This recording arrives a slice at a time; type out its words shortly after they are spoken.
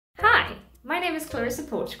my name is Clarissa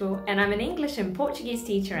Portugal and I'm an English and Portuguese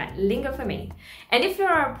teacher at Língua for Me. And if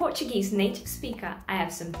you're a Portuguese native speaker, I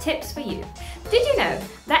have some tips for you. Did you know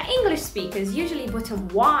that English speakers usually put a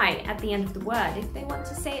Y at the end of the word if they want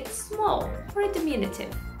to say it small or a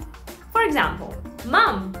diminutive? For example,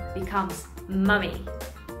 mum becomes mummy,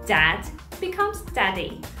 dad becomes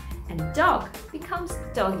daddy, and dog becomes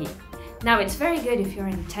doggy. Now it's very good if you're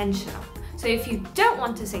intentional. So if you don't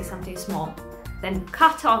want to say something small, then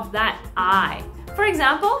cut off that I. For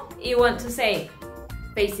example, you want to say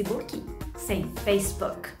Facebook, say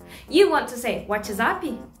Facebook. You want to say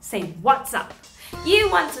WhatsApp, say WhatsApp. You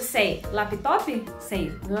want to say laptop,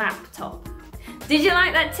 say laptop. Did you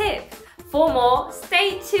like that tip? For more,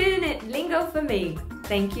 stay tuned at Lingo for Me.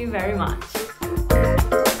 Thank you very much.